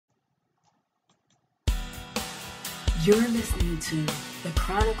You're listening to the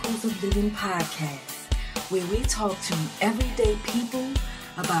Chronicles of Living podcast, where we talk to everyday people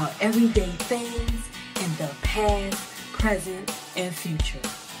about everyday things in the past, present, and future.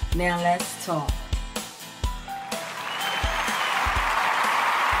 Now let's talk.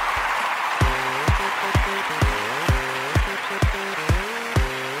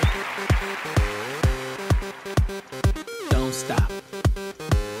 Don't stop.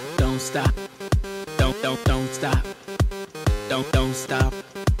 Don't stop. Don't stop. Don't stop.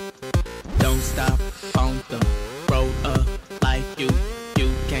 Don't stop on the road of life. You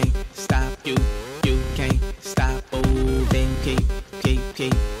can't stop. You can't stop moving. Keep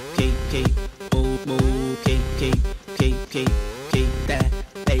move. Keep that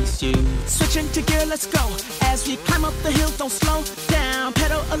pace. You switching to gear. Let's go as we climb up the hill. Don't slow down.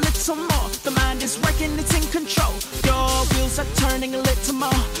 Pedal a little more. The mind is working. It's in control. Your wheels are turning a little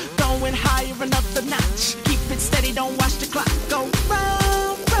more. Going higher another notch. Keep it steady. Don't watch the clock go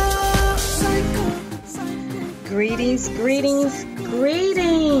round, cycle. Greetings,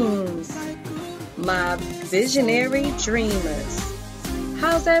 my visionary dreamers.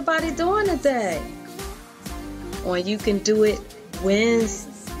 How's everybody doing today? On You Can Do It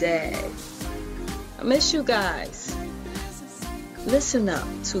Wednesday. I miss you guys. Listen up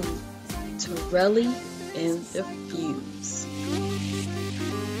to Torelli and the Fuse.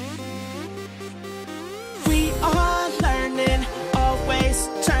 We are learning, always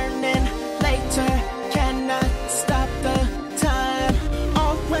turning later. Cannot stop the time.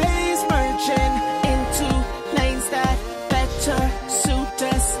 Always merging into lanes that better suit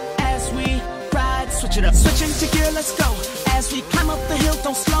us as we ride. Switch it up. Switching to gear, let's go. As we climb up the hill,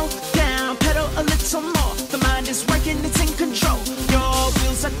 don't slow down. Pedal a little more. The mind is working, it's in control. Your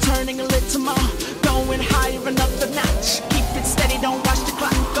wheels are turning a little more. Going higher another notch. Keep it steady, don't watch the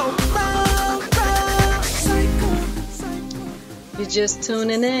clock go round, cycle. You're just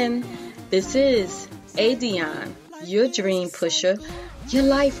tuning in. This is adionne-your-dream-pusher, your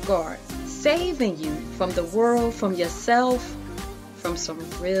lifeguard, saving you from the world, from yourself, from some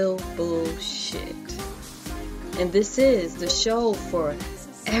real bullshit. And this is the show for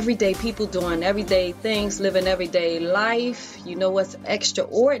everyday people doing everyday things, living everyday life. You know what's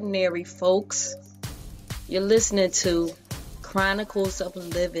extraordinary, folks? You're listening to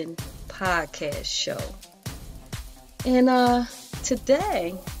Chronicles-of-Livin-podcast show. And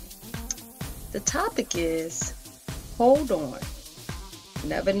today, the topic is, hold on.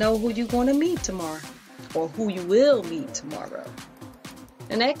 Never know who you're going to meet tomorrow, or who you will meet tomorrow.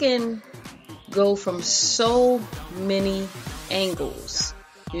 And that can go from so many angles.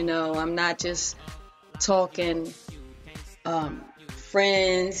 You know, I'm not just talking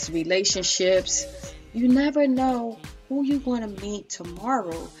friends, relationships. You never know who you're going to meet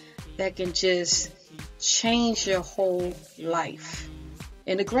tomorrow that can just change your whole life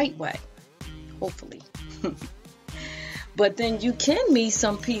in a great way, hopefully. But then you can meet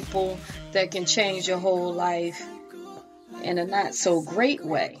some people that can change your whole life in a not so great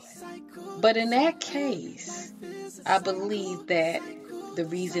way. But in that case, I believe that the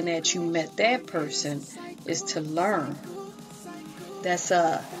reason that you met that person is to learn. That's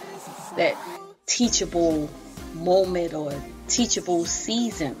that teachable moment or teachable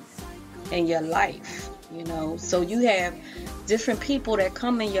season in your life, you know. So you have different people that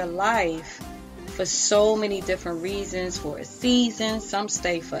come in your life for so many different reasons, for a season. Some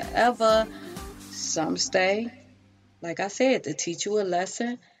stay forever, some stay, like I said, to teach you a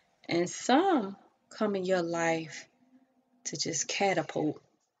lesson, and some come in your life to just catapult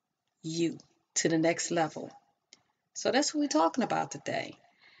you to the next level. So that's what we're talking about today.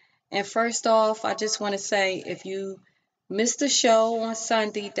 And first off, I just want to say, if you missed the show on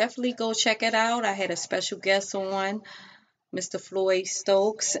Sunday, definitely go check it out. I had a special guest on, Mr. Floyd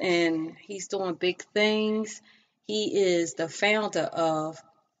Stokes, and he's doing big things. He is the founder of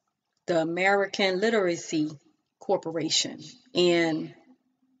the American Literacy Corporation, and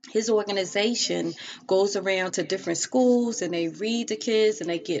his organization goes around to different schools and they read to kids and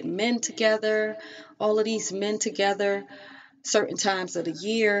they get men together, all of these men together, certain times of the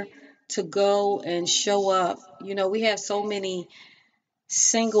year to go and show up. You know, we have so many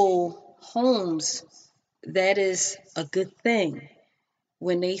single homes. That is a good thing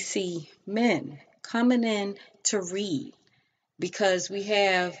when they see men coming in to read, because we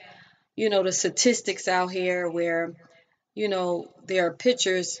have, you know, the statistics out here where, you know, there are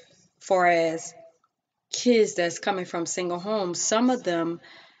pictures for as kids that's coming from single homes. Some of them,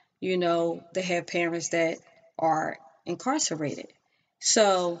 you know, they have parents that are incarcerated.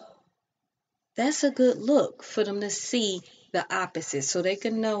 So that's a good look for them to see the opposite, so they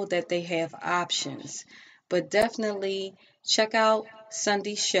can know that they have options. but definitely check out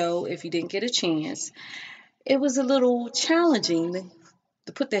Sunday's show if you didn't get a chance. It was a little challenging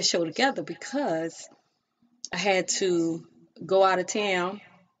to put that show together because I had to go out of town.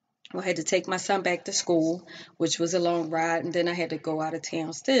 I had to take my son back to school, which was a long ride, and then I had to go out of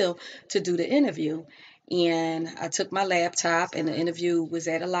town still to do the interview. And I took my laptop, and the interview was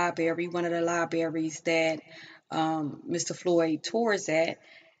at a library, one of the libraries that Mr. Floyd tours at.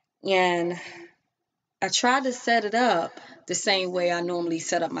 And I tried to set it up the same way I normally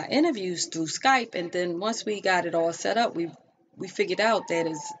set up my interviews through Skype. And then once we got it all set up, we figured out that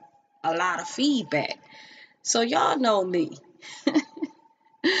it's a lot of feedback. So y'all know me.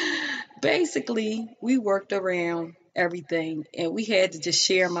 Basically, we worked around everything and we had to just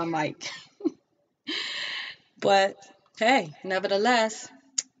share my mic. But hey, nevertheless,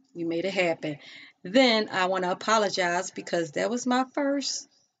 we made it happen. Then I want to apologize because that was my first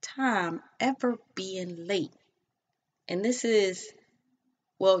time ever being late. And this is,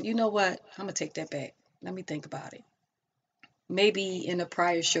 well, you know what? I'm going to take that back. Let me think about it. Maybe in the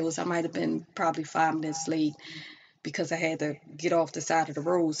prior shows, I might have been probably 5 minutes late because I had to get off the side of the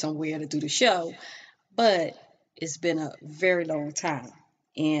road somewhere to do the show. But it's been a very long time.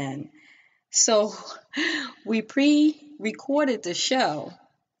 And so we pre-recorded the show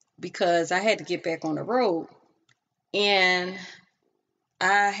because I had to get back on the road. And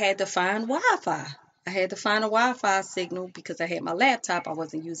I had to find Wi-Fi. I had to find a Wi-Fi signal because I had my laptop. I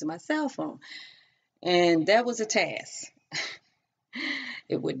wasn't using my cell phone. And that was a task.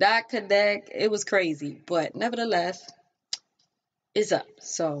 It would not connect. It was crazy. But nevertheless, it's up.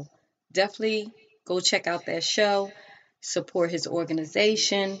 So definitely go check out that show. Support his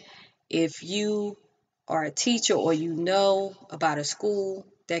organization. If you are a teacher or you know about a school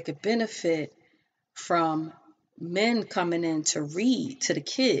that could benefit from men coming in to read to the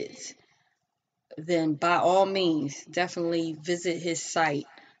kids, then by all means, definitely visit his site,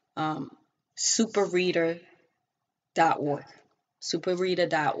 superreader.org.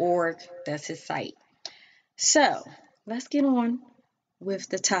 Superreader.org, that's his site. So, let's get on with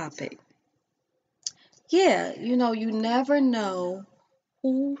the topic. Yeah, you never know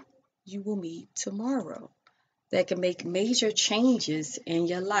who you will meet tomorrow that can make major changes in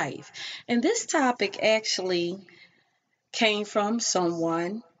your life. And this topic actually came from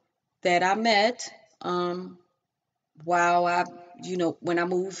someone that I met while when I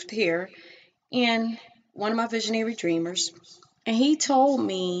moved here, and one of my visionary dreamers, and he told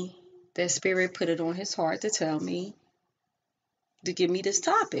me that Spirit put it on his heart to tell me to give me this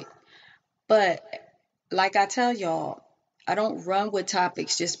topic. But like I tell y'all, I don't run with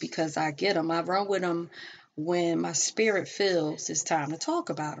topics just because I get them. I run with them when my spirit feels it's time to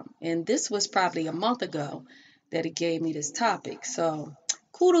talk about them. And this was probably a month ago that he gave me this topic. So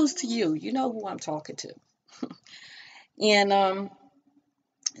kudos to you. You know who I'm talking to. And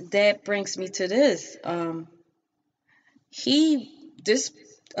that brings me to this. This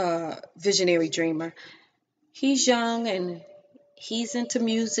visionary dreamer, he's young and he's into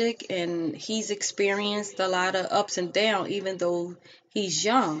music and he's experienced a lot of ups and downs even though he's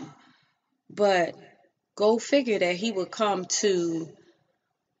young. But go figure that he would come to,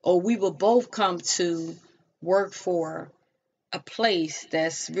 or we would both come to work for a place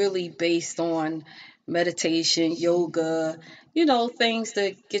that's really based on meditation, yoga, things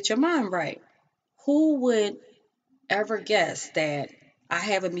to get your mind right. Who would ever guess that I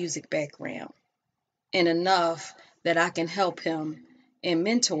have a music background and enough that I can help him and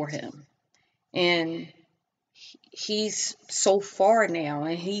mentor him? And he's so far now,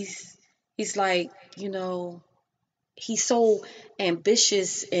 and he's like, he's so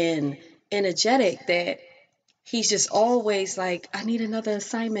ambitious and energetic that he's just always like, I need another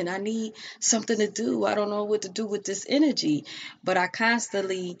assignment. I need something to do. I don't know what to do with this energy. But I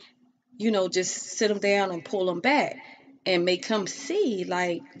constantly, just sit him down and pull him back and make him see,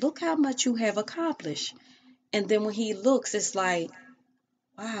 like, look how much you have accomplished. And then when he looks, it's like,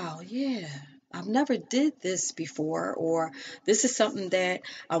 wow, yeah, I've never did this before, or this is something that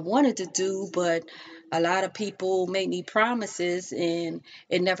I wanted to do, but a lot of people made me promises and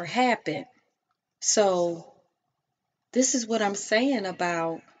it never happened. So this is what I'm saying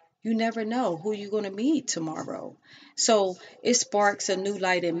about you never know who you're going to meet tomorrow. So it sparks a new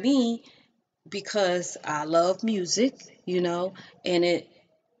light in me because I love music, and it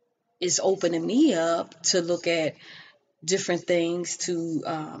is opening me up to look at different things, to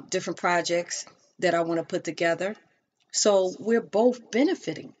different projects that I want to put together. So we're both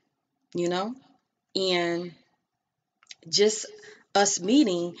benefiting, and just us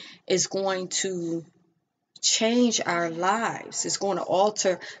meeting is going to change our lives. It's going to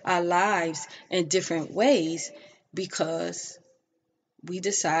alter our lives in different ways because we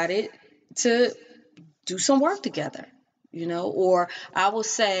decided to do some work together, or I will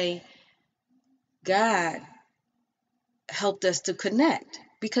say God helped us to connect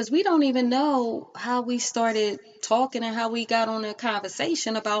because we don't even know how we started talking and how we got on a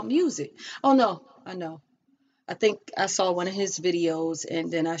conversation about music. Oh, no, I know. I think I saw one of his videos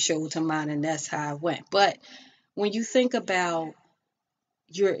and then I showed him mine and that's how it went. But when you think about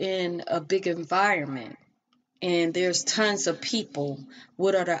you're in a big environment and there's tons of people,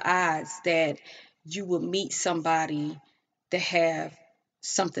 what are the odds that you will meet somebody that have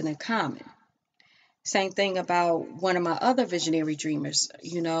something in common? Same thing about one of my other visionary dreamers,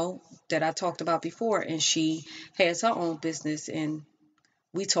 that I talked about before, and she has her own business, and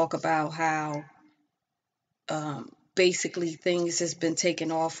we talk about how basically things has been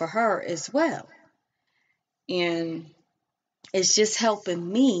taken off for her as well. And it's just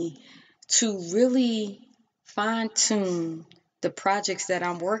helping me to really fine-tune the projects that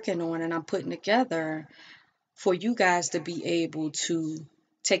I'm working on and I'm putting together for you guys to be able to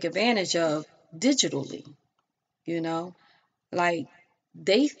take advantage of digitally, like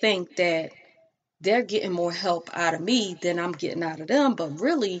they think that they're getting more help out of me than I'm getting out of them, but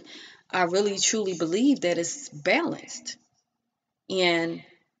really, I really truly believe that it's balanced and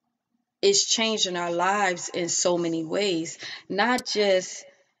it's changing our lives in so many ways, not just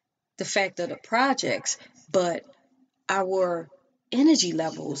the fact of the projects, but our energy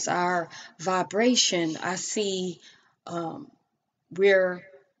levels, our vibration. I see we're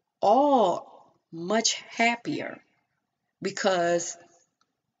all much happier because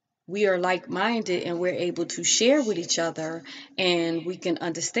we are like-minded and we're able to share with each other and we can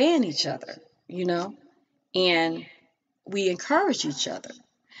understand each other, and we encourage each other.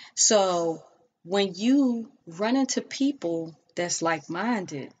 So when you run into people that's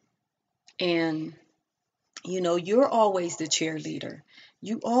like-minded and you're always the cheerleader.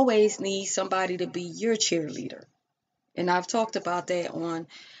 You always need somebody to be your cheerleader. And I've talked about that on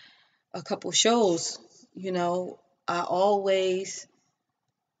a couple shows. I always,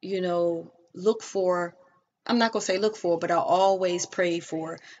 look for, I'm not going to say look for, but I always pray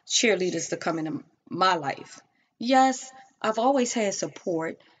for cheerleaders to come into my life. Yes, I've always had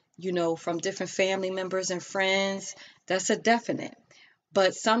support, from different family members and friends. That's a definite.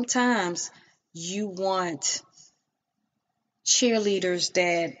 But sometimes you want cheerleaders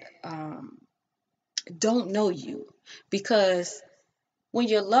that don't know you, because when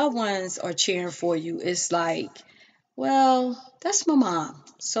your loved ones are cheering for you, it's like, well, that's my mom.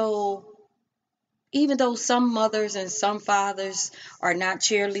 So even though some mothers and some fathers are not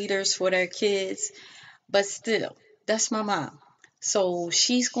cheerleaders for their kids, but still, that's my mom. So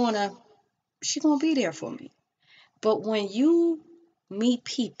she's gonna be there for me. But when you meet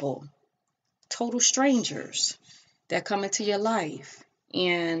people, total strangers, that come into your life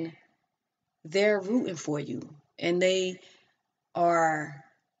and they're rooting for you and they are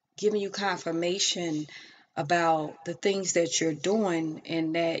giving you confirmation about the things that you're doing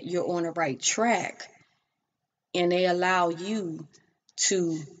and that you're on the right track, and they allow you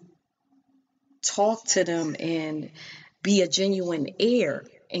to talk to them and be a genuine ear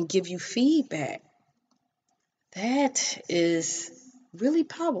and give you feedback, that is really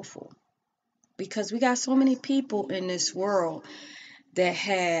powerful, because we got so many people in this world that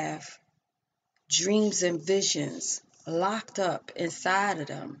have dreams and visions locked up inside of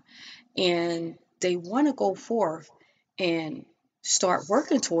them, and they want to go forth and start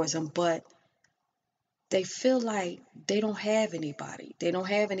working towards them, but they feel like they don't have anybody. They don't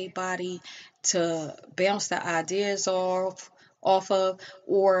have anybody to bounce the ideas off of,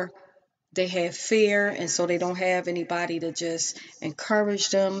 or they have fear, and so they don't have anybody to just encourage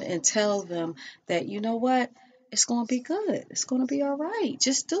them and tell them that, you know what, it's going to be good. It's going to be all right.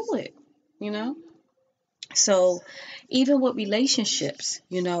 Just do it, So even with relationships,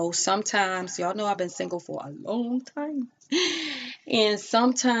 sometimes, y'all know I've been single for a long time. And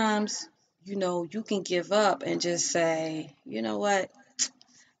sometimes, you can give up and just say, you know what,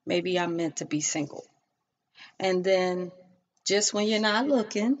 maybe I'm meant to be single. And then just when you're not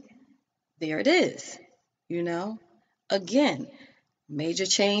looking, there it is, Again, major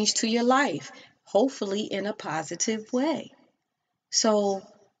change to your life, hopefully in a positive way. So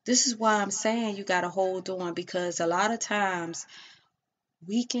this is why I'm saying you got to hold on, because a lot of times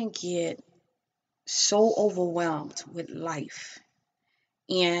we can get so overwhelmed with life.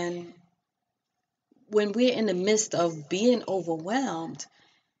 And when we're in the midst of being overwhelmed,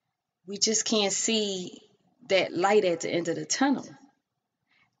 we just can't see that light at the end of the tunnel.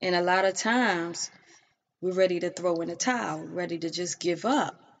 And a lot of times we're ready to throw in the towel, ready to just give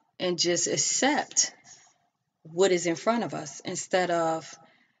up and just accept what is in front of us instead of,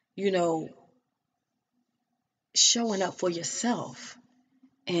 you know, showing up for yourself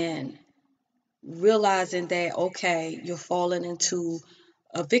and realizing that, okay, you're falling into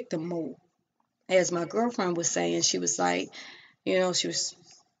a victim mode. As my girlfriend was saying, she was like, you know,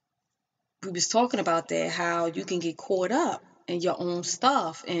 we was talking about that, how you can get caught up in your own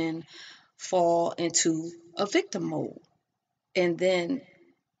stuff and fall into a victim mode. And then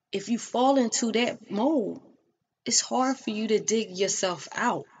if you fall into that mode, it's hard for you to dig yourself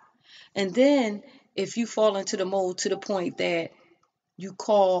out. And then if you fall into the mode to the point that you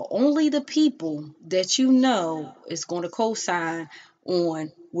call only the people that you know is going to co-sign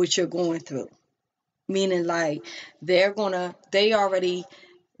on what you're going through. Meaning like they already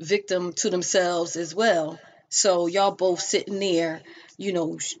victim to themselves as well. So y'all both sitting there, you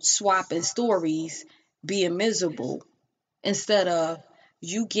know, swapping stories, being miserable, instead of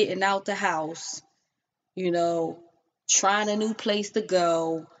you getting out the house, you know, trying a new place to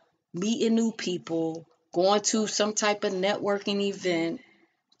go, meeting new people, going to some type of networking event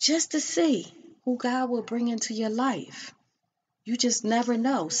just to see who God will bring into your life. You just never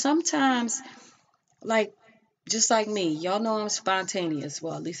know. Sometimes, like, just like me, y'all know I'm spontaneous.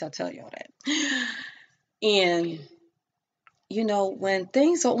 Well, at least I tell y'all that. And, you know, when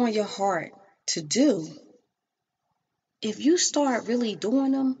things are on your heart to do, if you start really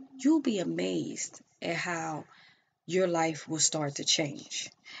doing them, you'll be amazed at how your life will start to change.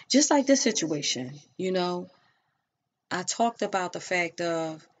 Just like this situation, you know, I talked about the fact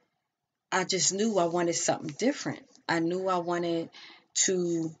of I just knew I wanted something different. I knew I wanted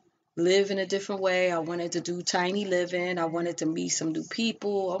to live in a different way. I wanted to do tiny living. I wanted to meet some new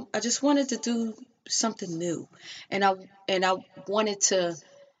people. I just wanted to do something new. And I wanted to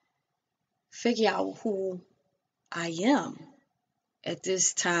figure out who I am at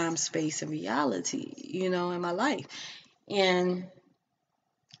this time, space, and reality, you know, in my life. And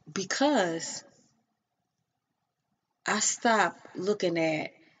because I stopped looking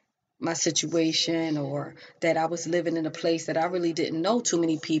at my situation or that I was living in a place that I really didn't know too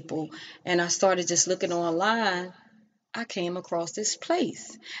many people, and I started just looking online, I came across this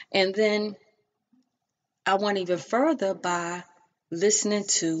place. And then I went even further by listening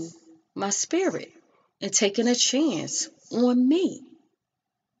to my spirit and taking a chance on me.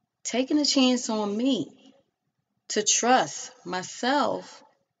 Taking a chance on me to trust myself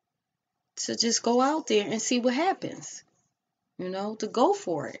to just go out there and see what happens, you know, to go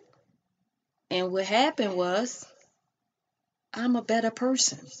for it. And what happened was I'm a better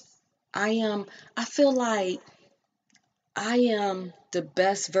person. I feel like I am the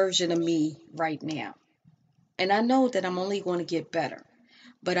best version of me right now. And I know that I'm only going to get better.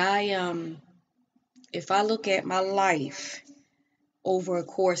 But if I look at my life over a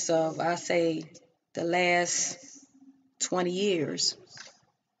course of, I say, the last 20 years,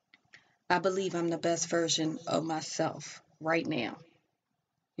 I believe I'm the best version of myself right now,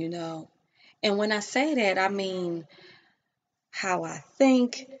 you know. And when I say that, I mean how I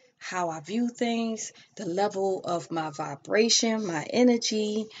think, how I view things, the level of my vibration, my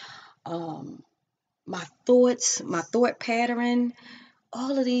energy, my thoughts, my thought pattern,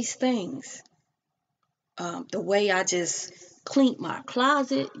 all of these things. The way I just cleaned my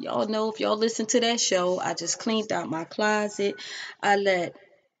closet. Y'all know if y'all listen to that show, I just cleaned out my closet. I let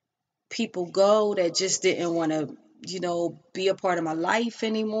people go that just didn't want to, you know, be a part of my life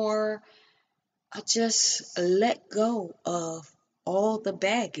anymore. I just let go of all the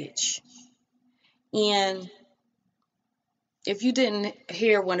baggage. And if you didn't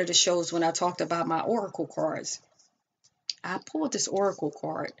hear one of the shows when I talked about my oracle cards, I pulled this oracle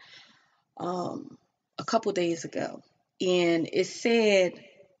card a couple days ago, and it said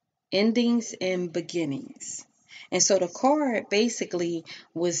endings and beginnings. And so the card basically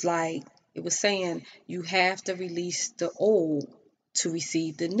was like, it was saying you have to release the old to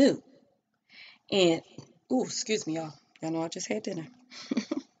receive the new. And, oh, excuse me, y'all. Y'all know I just had dinner.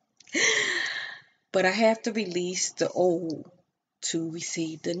 But I have to release the old to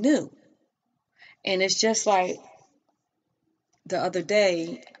receive the new. And it's just like the other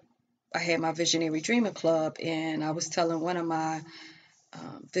day, I had my Visionary Dreamer Club, and I was telling one of my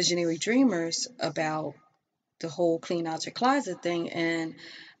visionary dreamers about the whole clean out your closet thing. And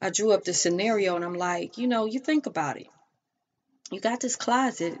I drew up this scenario, and I'm like, you know, you think about it. You got this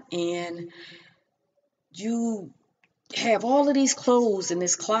closet, and you have all of these clothes in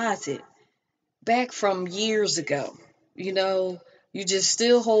this closet back from years ago. You know, you just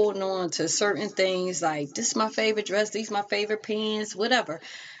still holding on to certain things like, this is my favorite dress, these my favorite pants, whatever.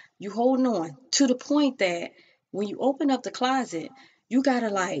 You holding on to the point that when you open up the closet, you gotta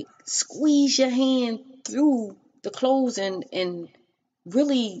like squeeze your hand through the clothes and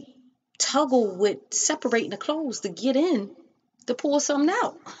really tuggle with separating the clothes to get in to pull something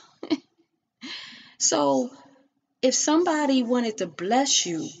out. So if somebody wanted to bless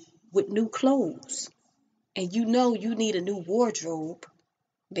you with new clothes and you know you need a new wardrobe,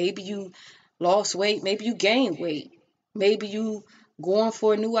 maybe you lost weight, maybe you gained weight, maybe you going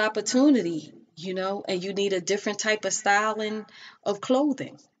for a new opportunity, and you need a different type of styling of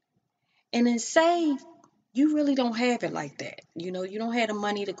clothing. And then say you really don't have it like that. You don't have the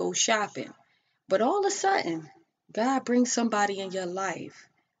money to go shopping. But all of a sudden, God brings somebody in your life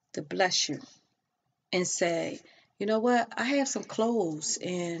to bless you and say, you know what? I have some clothes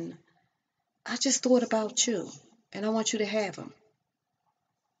and I just thought about you and I want you to have them.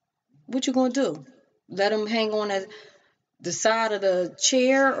 What you gonna do? Let them hang on the side of the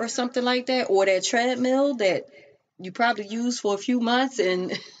chair or something like that, or that treadmill that you probably used for a few months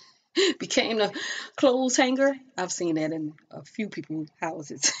and became the clothes hanger? I've seen that in a few people's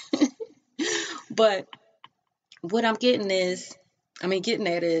houses. But what I'm getting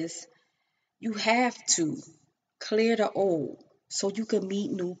at is you have to clear the old so you can meet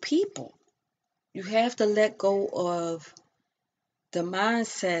new people. You have to let go of the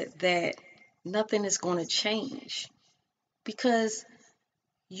mindset that nothing is going to change because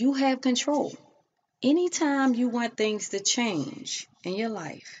you have control. Anytime you want things to change in your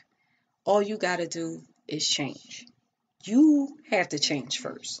life, all you got to do is change. You have to change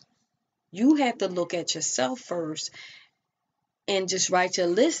first. You have to look at yourself first and just write your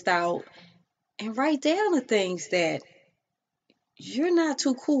list out and write down the things that you're not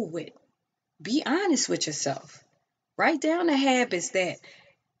too cool with. Be honest with yourself. Write down the habits that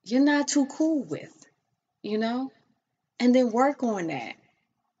you're not too cool with, and then work on that.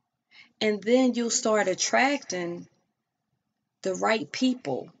 And then you'll start attracting the right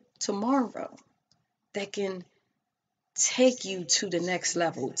people tomorrow that can take you to the next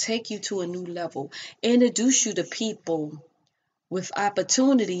level, take you to a new level, introduce you to people with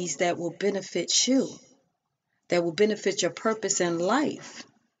opportunities that will benefit you, that will benefit your purpose in life.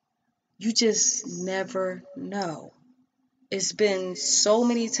 You just never know. It's been so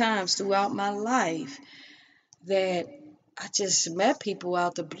many times throughout my life that I just met people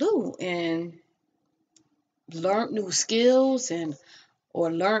out the blue and learned new skills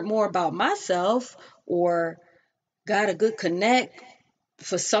or learned more about myself or got a good connect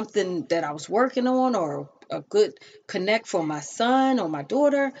for something that I was working on or a good connect for my son or my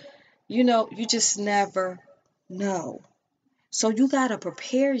daughter. You just never know. So you got to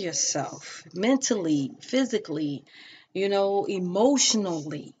prepare yourself mentally, physically,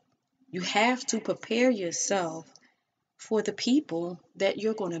 emotionally. You have to prepare yourself for the people that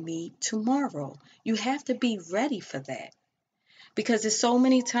you're going to meet tomorrow. You have to be ready for that. Because there's so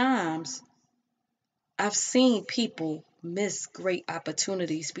many times I've seen people miss great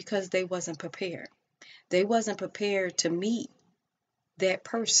opportunities because they wasn't prepared. They wasn't prepared to meet that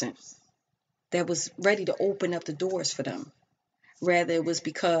person that was ready to open up the doors for them. Rather, it was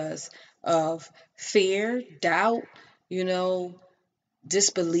because of fear, doubt,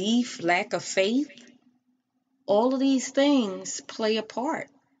 disbelief, lack of faith. All of these things play a part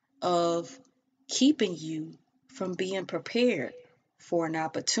of keeping you from being prepared for an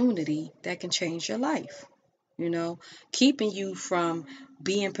opportunity that can change your life. Keeping you from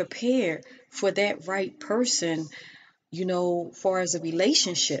being prepared for that right person, far as a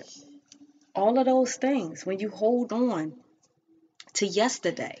relationship. All of those things, when you hold on to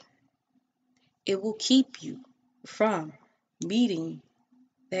yesterday, it will keep you from meeting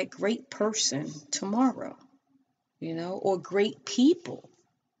that great person tomorrow, or great people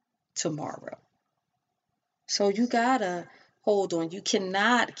tomorrow. So you gotta hold on. You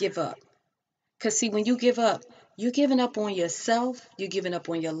cannot give up. Because see, when you give up, you're giving up on yourself. You're giving up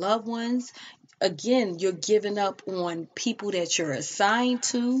on your loved ones. Again, you're giving up on people that you're assigned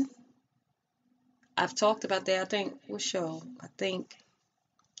to. I've talked about that. I think,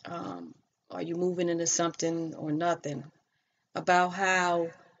 Are You Moving Into Something or Nothing? About how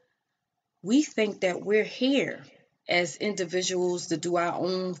we think that we're here as individuals to do our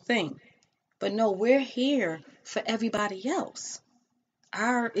own thing. But no, we're here for everybody else.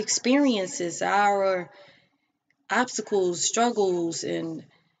 Our experiences, our obstacles, struggles, and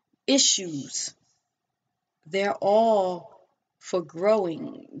issues, they're all for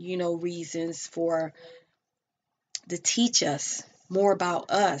growing, reasons to teach us more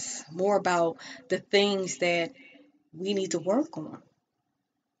about us, more about the things that we need to work on,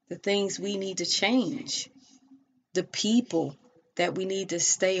 the things we need to change, the people that we need to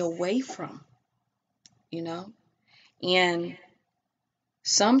stay away from, you know? And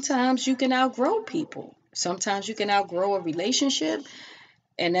sometimes you can outgrow people. Sometimes you can outgrow a relationship,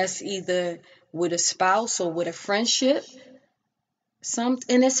 and that's either with a spouse or with a friendship.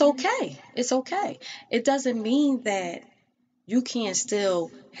 And it's okay. It's okay. It doesn't mean that you can't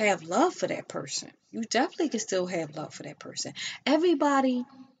still have love for that person. You definitely can still have love for that person. Everybody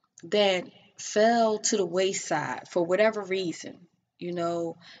that fell to the wayside for whatever reason,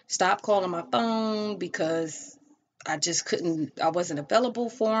 stop calling my phone because I wasn't available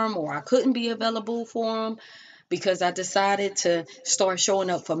for them, or I couldn't be available for them because I decided to start showing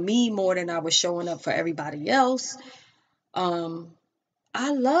up for me more than I was showing up for everybody else.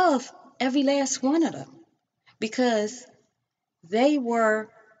 I love every last one of them because they were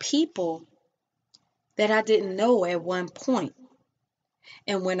people that I didn't know at one point.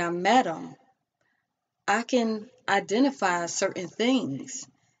 And when I met them, I can identify certain things,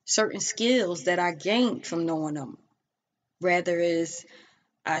 certain skills that I gained from knowing them. Whether it's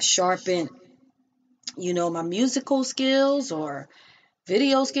I sharpened, my musical skills or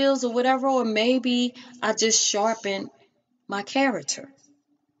video skills or whatever, or maybe I just sharpened my character,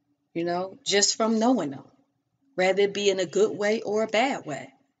 just from knowing them, whether it be in a good way or a bad way.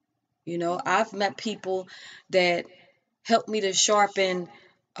 I've met people that helped me to sharpen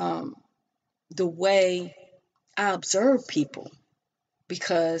the way I observe people,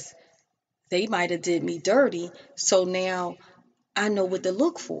 because they might have did me dirty. So now I know what to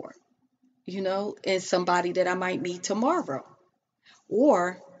look for, in somebody that I might meet tomorrow.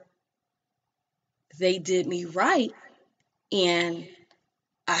 Or they did me right, and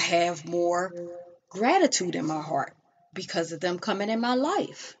I have more gratitude in my heart because of them coming in my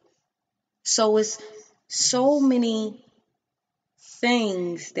life. So it's so many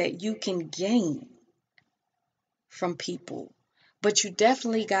things that you can gain from people, but you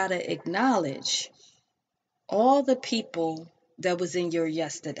definitely got to acknowledge all the people that was in your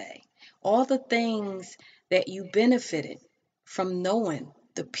yesterday, all the things that you benefited from knowing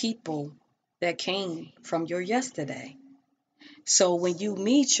the people that came from your yesterday. So when you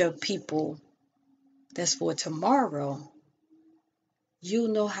meet your people that's for tomorrow, you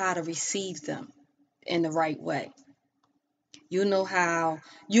know how to receive them in the right way. You'll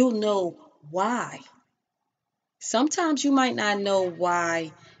know why. Sometimes you might not know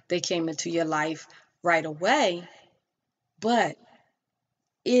why they came into your life right away, but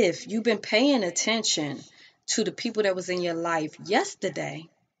if you've been paying attention to the people that was in your life yesterday,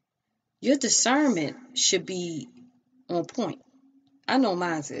 your discernment should be on point. I know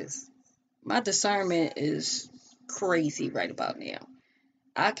mine is. My discernment is crazy right about now.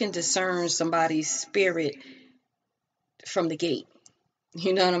 I can discern somebody's spirit from the gate.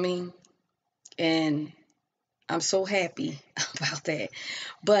 You know what I mean? And I'm so happy about that.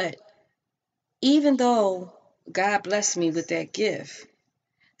 But even though God blessed me with that gift,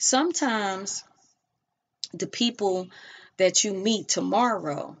 sometimes the people that you meet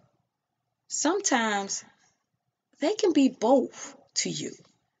tomorrow, sometimes they can be both to you.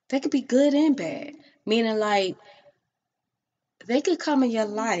 They could be good and bad. Meaning, like, they could come in your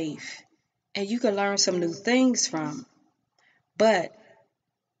life and you can learn some new things from, but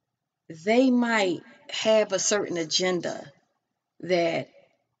they might have a certain agenda that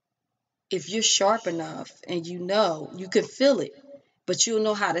if you're sharp enough and you can feel it, but you'll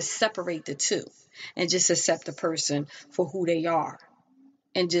know how to separate the two and just accept the person for who they are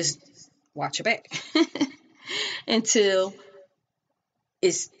and just watch your back until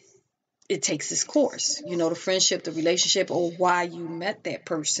it takes its course, the friendship, the relationship, or why you met that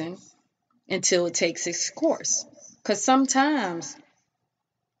person, until it takes its course. Because sometimes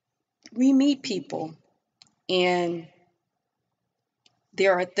we meet people and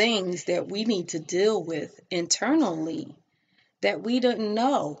there are things that we need to deal with internally that we didn't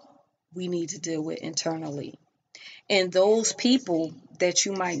know we need to deal with internally. And those people that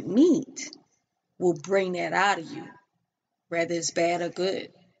you might meet will bring that out of you, whether it's bad or good,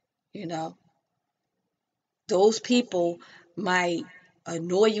 Those people might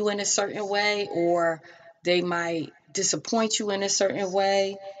annoy you in a certain way, or they might disappoint you in a certain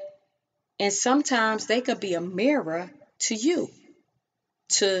way. And sometimes they could be a mirror to you,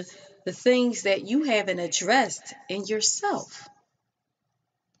 to the things that you haven't addressed in yourself.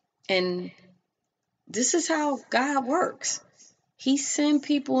 And this is how God works. He sends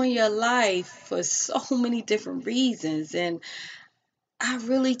people in your life for so many different reasons. And I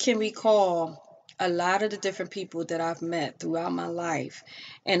really can recall a lot of the different people that I've met throughout my life.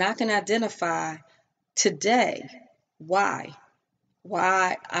 And I can identify today why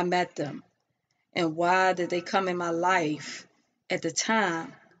I met them and why did they come in my life at the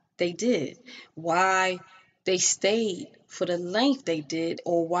time they did, why they stayed for the length they did,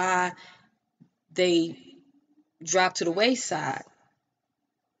 or why they dropped to the wayside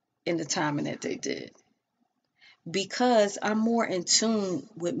in the timing that they did. Because I'm more in tune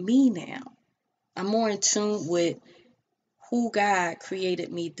with me now. I'm more in tune with who God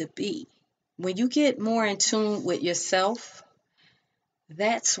created me to be. When you get more in tune with yourself,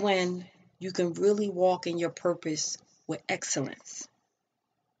 that's when you can really walk in your purpose with excellence.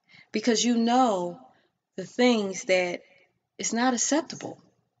 Because you know the things that is not acceptable.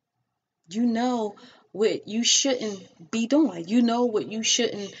 You know what you shouldn't be doing. You know what you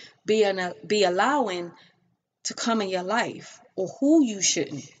shouldn't be allowing to come in your life, or who you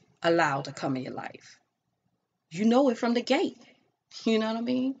shouldn't allow to come in your life. You know it from the gate. You know what I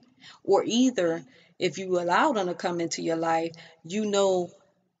mean? Or either if you allow them to come into your life, you know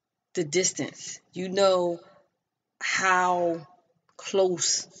the distance. You know how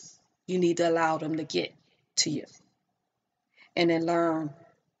close you need to allow them to get to you. And then learn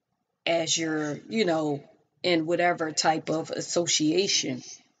as you're, in whatever type of association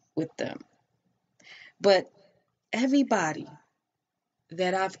with them. But everybody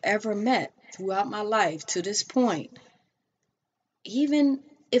that I've ever met throughout my life to this point, even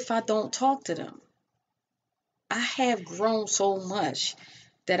if I don't talk to them, I have grown so much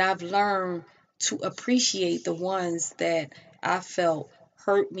that I've learned to appreciate the ones that I felt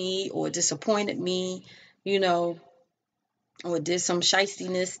hurt me or disappointed me, or did some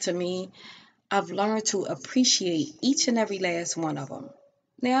shystiness to me. I've learned to appreciate each and every last one of them.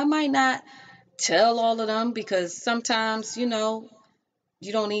 Now, I might not tell all of them, because sometimes, you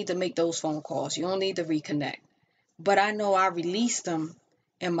don't need to make those phone calls. You don't need to reconnect. But I know I released them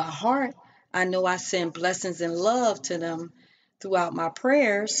in my heart. I know I send blessings and love to them throughout my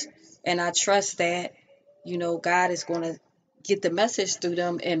prayers. And I trust that, God is going to get the message through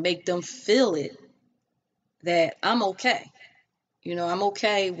them and make them feel it, that I'm okay. I'm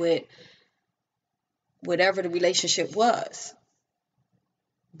okay with whatever the relationship was.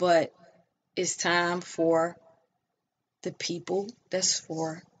 But it's time for the people that's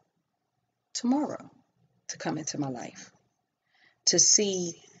for tomorrow to come into my life, to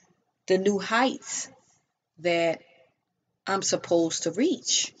see the new heights that I'm supposed to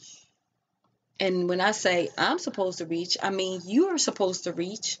reach. And when I say I'm supposed to reach, I mean you're supposed to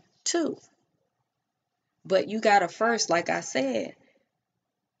reach too. But you gotta first, like I said,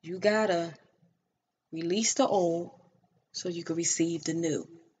 you gotta release the old so you can receive the new.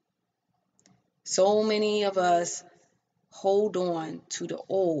 So many of us hold on to the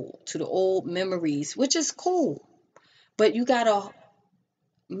old memories, which is cool. But you gotta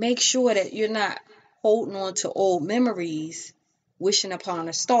make sure that you're not holding on to old memories, wishing upon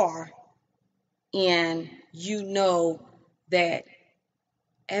a star, and you know that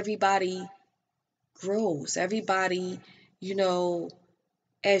everybody grows. Everybody,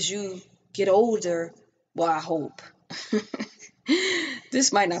 as you get older, well, I hope.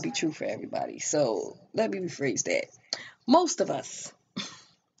 This might not be true for everybody, so let me rephrase that. Most of us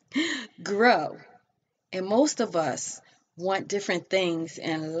grow, and most of us want different things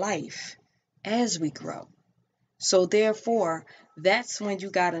in life as we grow. So therefore, that's when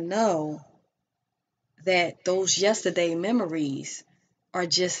you got to know that those yesterday memories are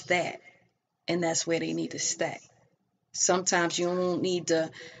just that, and that's where they need to stay. Sometimes you don't need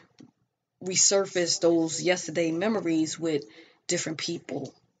to resurface those yesterday memories with different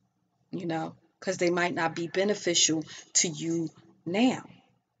people, because they might not be beneficial to you now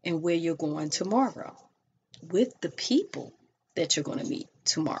and where you're going tomorrow with the people that you're going to meet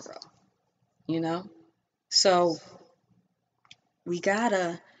tomorrow, So we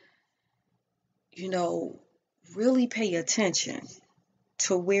gotta, really pay attention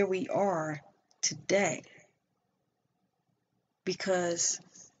to where we are today. Because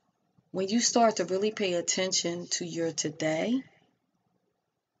when you start to really pay attention to your today,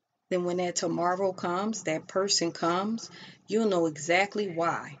 then when that tomorrow comes, that person comes, you'll know exactly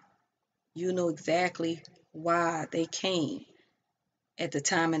why. You know exactly why they came at the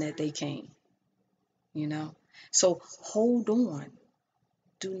time and that they came, So hold on.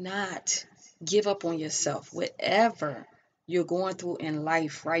 Do not give up on yourself. Whatever you're going through in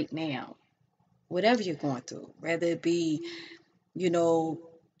life right now, whatever you're going through, whether it be,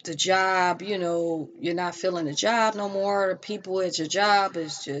 the job, you're not feeling the job no more. The people at your job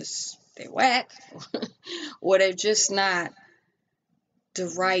is just, they whack. Or they're just not the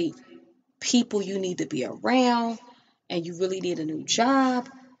right people you need to be around, and you really need a new job.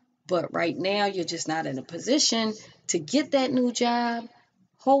 But right now, you're just not in a position to get that new job.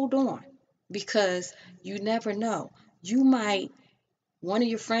 Hold on, because you never know. You might One of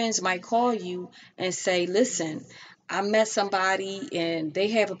your friends might call you and say, listen, I met somebody and they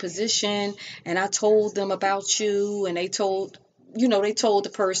have a position and I told them about you, and they told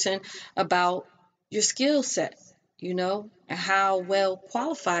the person about your skill set, and how well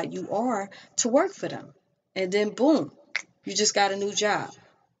qualified you are to work for them. And then boom, you just got a new job,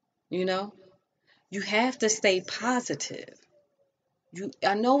 you know? You have to stay positive.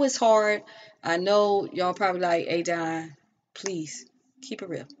 I know it's hard. I know y'all probably like, hey, Don, please keep it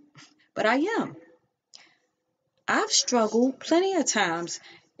real. But I am. I've struggled plenty of times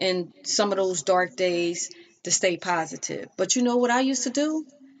in some of those dark days to stay positive. But you know what I used to do?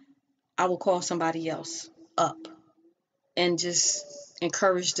 I would call somebody else up and just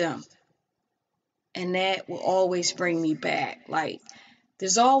encourage them. And that will always bring me back. Like,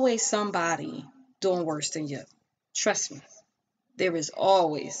 there's always somebody doing worse than you. Trust me. There is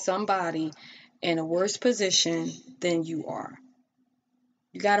always somebody in a worse position than you are.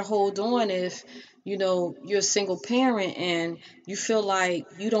 You got to hold on if, you're a single parent and you feel like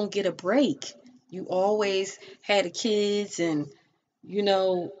you don't get a break. You always had the kids and, you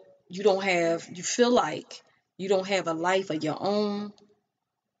feel like you don't have a life of your own.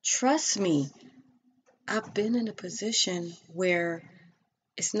 Trust me, I've been in a position where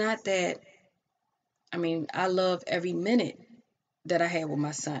it's not that, I love every minute that I had with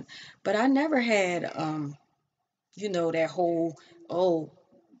my son, but I never had, that whole, oh,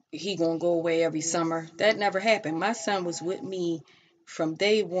 he gonna go away every summer. That never happened. My son was with me from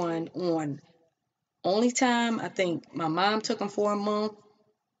day one on. Only time I think my mom took him for a month,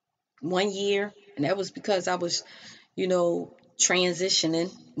 1 year, and that was because I was, transitioning,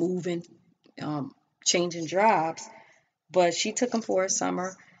 moving, changing jobs. But she took him for a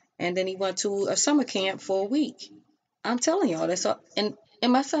summer, and then he went to a summer camp for a week. I'm telling y'all, that's all. And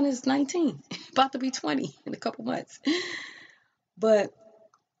my son is 19, about to be 20 in a couple months. But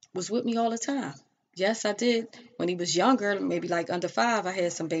was with me all the time. Yes, I did. When he was younger, maybe like under 5, I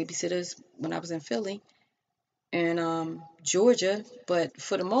had some babysitters when I was in Philly and Georgia. But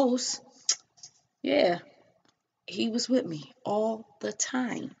for the most, yeah, he was with me all the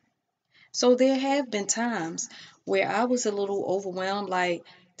time. So there have been times where I was a little overwhelmed, like,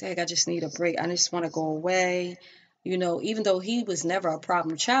 dang, I just need a break. I just want to go away. Even though he was never a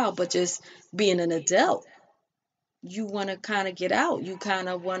problem child, but just being an adult, you want to kind of get out. You kind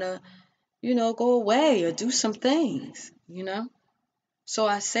of want to, go away or do some things. So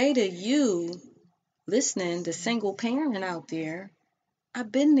I say to you, listening, the single parent out there,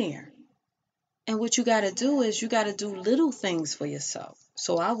 I've been there. And what you got to do is you got to do little things for yourself.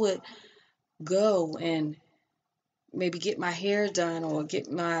 So I would go and maybe get my hair done or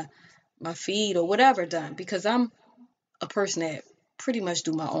get my feet or whatever done, because I'm a person that pretty much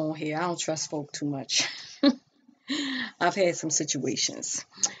do my own hair. I don't trust folk too much. I've had some situations.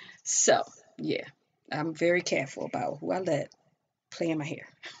 So, yeah, I'm very careful about who I let play in my hair.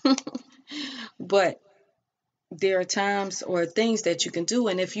 But there are times or things that you can do.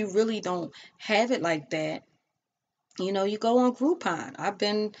 And if you really don't have it like that, you go on Groupon. I've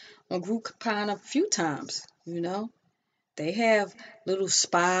been on Groupon a few times, They have little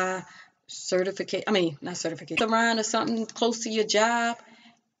spa not certificate, around or something close to your job.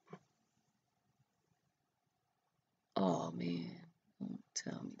 Oh, man, don't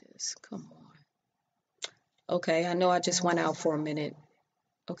tell me this. Come on. Okay, I know I just went out for a minute.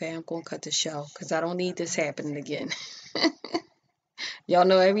 Okay, I'm going to cut the show because I don't need this happening again. Y'all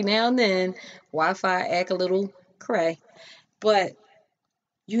know every now and then Wi-Fi act a little cray. But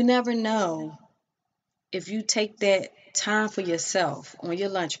you never know if you take that time for yourself on your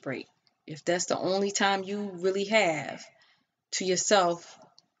lunch break. If that's the only time you really have to yourself,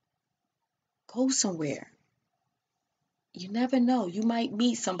 go somewhere. You never know. You might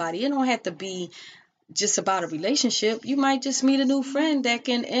meet somebody. It don't have to be just about a relationship. You might just meet a new friend that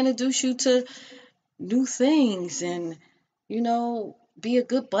can introduce you to new things and, be a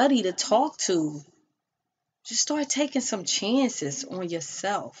good buddy to talk to. Just start taking some chances on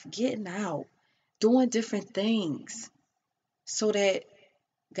yourself, getting out, doing different things so that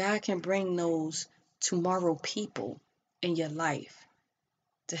God can bring those tomorrow people in your life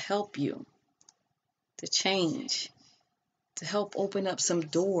to help you, to change, to help open up some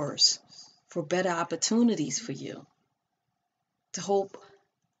doors for better opportunities for you, to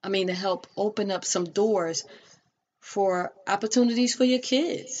help open up some doors for opportunities for your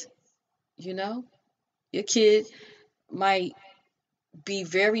kids. Your kid might be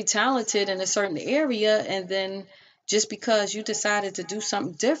very talented in a certain area, and then just because you decided to do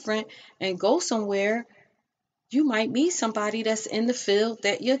something different and go somewhere, you might meet somebody that's in the field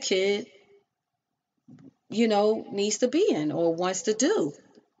that your kid needs to be in or wants to do,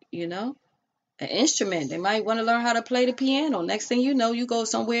 an instrument. They might want to learn how to play the piano. Next thing you know, you go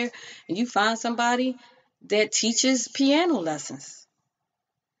somewhere and you find somebody that teaches piano lessons.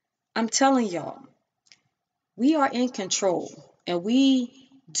 I'm telling y'all, we are in control and we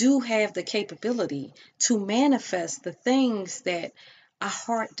do have the capability to manifest the things that our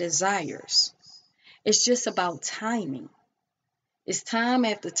heart desires. It's just about timing. It's time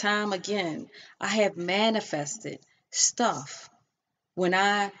after time again. I have manifested stuff when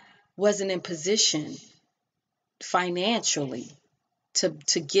I wasn't in position financially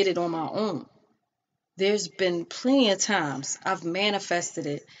to get it on my own. There's been plenty of times I've manifested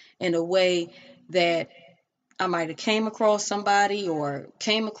it in a way that I might have came across somebody or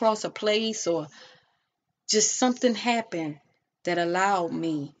came across a place or just something happened that allowed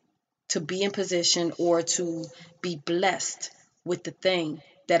me to be in position or to be blessed with the thing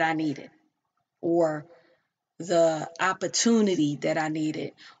that I needed or the opportunity that I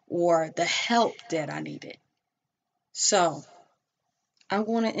needed or the help that I needed. So I'm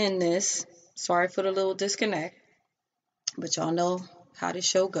going to end this. Sorry for the little disconnect, but y'all know how this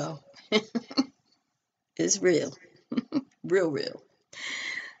show go. It's real, real.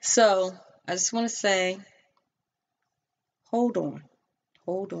 So I just want to say, hold on.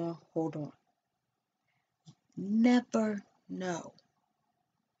 Never know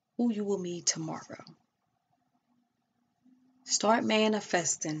who you will meet tomorrow. Start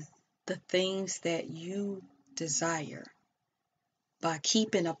manifesting the things that you desire by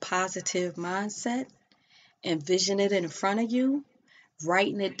keeping a positive mindset, envision it in front of you,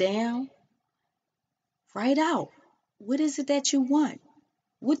 writing it down. Write out, what is it that you want?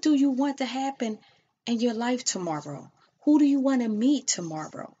 What do you want to happen in your life tomorrow? Who do you want to meet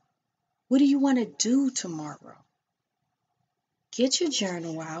tomorrow? What do you want to do tomorrow? Get your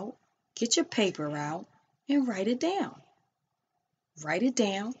journal out, get your paper out, and write it down. Write it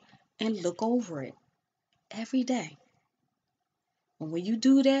down and look over it every day. And when you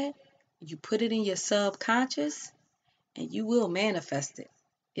do that, you put it in your subconscious and you will manifest it.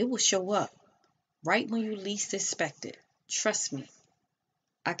 It will show up right when you least expect it. Trust me.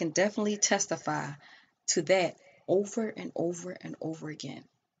 I can definitely testify to that over and over and over again.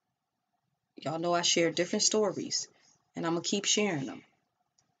 Y'all know I share different stories and I'm going to keep sharing them.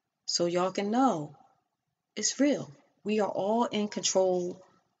 So y'all can know it's real. We are all in control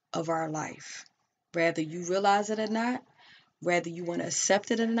of our life. Whether you realize it or not, whether you want to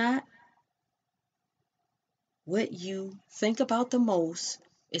accept it or not, what you think about the most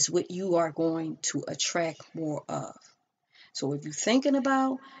is what you are going to attract more of. So if you're thinking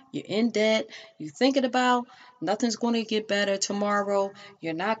about you're in debt, you're thinking about nothing's going to get better tomorrow,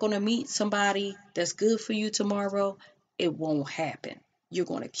 you're not going to meet somebody that's good for you tomorrow, it won't happen. You're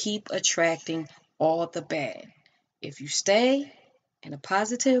going to keep attracting all the bad. If you stay in a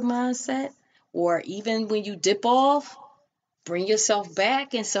positive mindset, or even when you dip off, bring yourself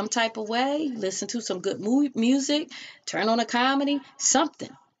back in some type of way, listen to some good music, turn on a comedy,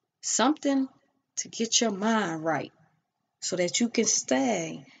 something to get your mind right so that you can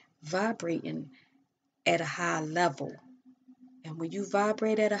stay vibrating at a high level. And when you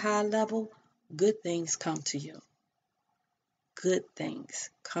vibrate at a high level, good things come to you. Good things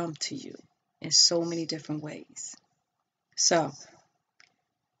come to you in so many different ways. So,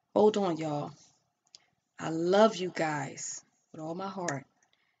 hold on, y'all. I love you guys with all my heart.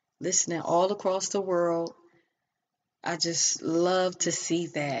 Listening all across the world. I just love to see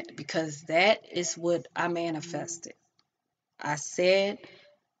that because that is what I manifested. I said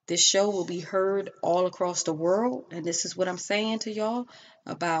this show will be heard all across the world. And this is what I'm saying to y'all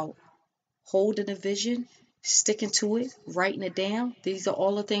about holding a vision, sticking to it, writing it down. These are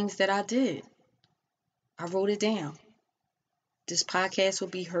all the things that I did. I wrote it down. This podcast will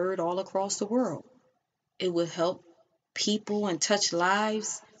be heard all across the world. It will help people and touch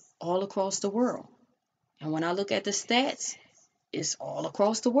lives all across the world. And when I look at the stats, it's all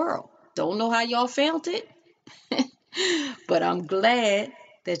across the world. Don't know how y'all found it, but I'm glad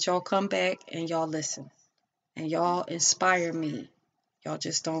that y'all come back and y'all listen. And y'all inspire me. Y'all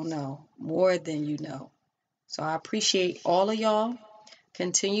just don't know more than you know. So I appreciate all of y'all.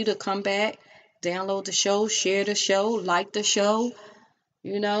 Continue to come back, download the show, share the show, like the show,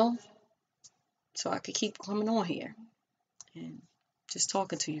 so I could keep coming on here and just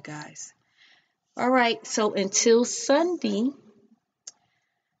talking to you guys. All right, so until Sunday,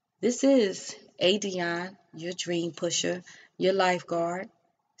 this is Adionne, your dream pusher, your lifeguard,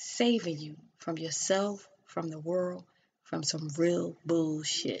 saving you from yourself, from the world, from some real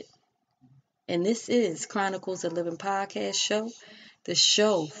bullshit. And this is Chronicles of Living podcast show, the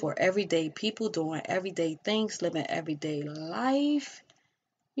show for everyday people doing everyday things, living everyday life.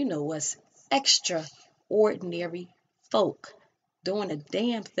 You know what's extraordinary folk doing a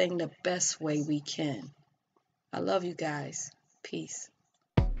damn thing the best way we can. I love you guys. Peace.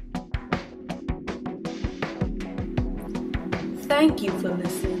 Thank you for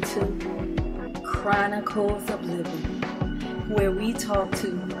listening to Chronicles of Living, where we talk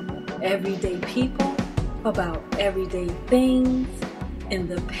to everyday people about everyday things in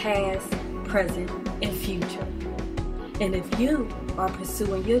the past, present, and future. And if you are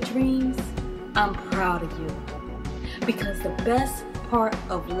pursuing your dreams, I'm proud of you. Because the best part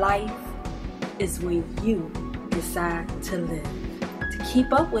of life is when you decide to live. To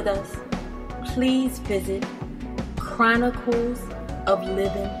keep up with us, please visit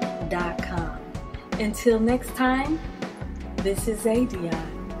chronicles-of-livin-podcast. Until next time, this is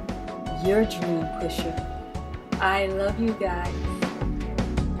Adionne, your dream pusher. I love you guys.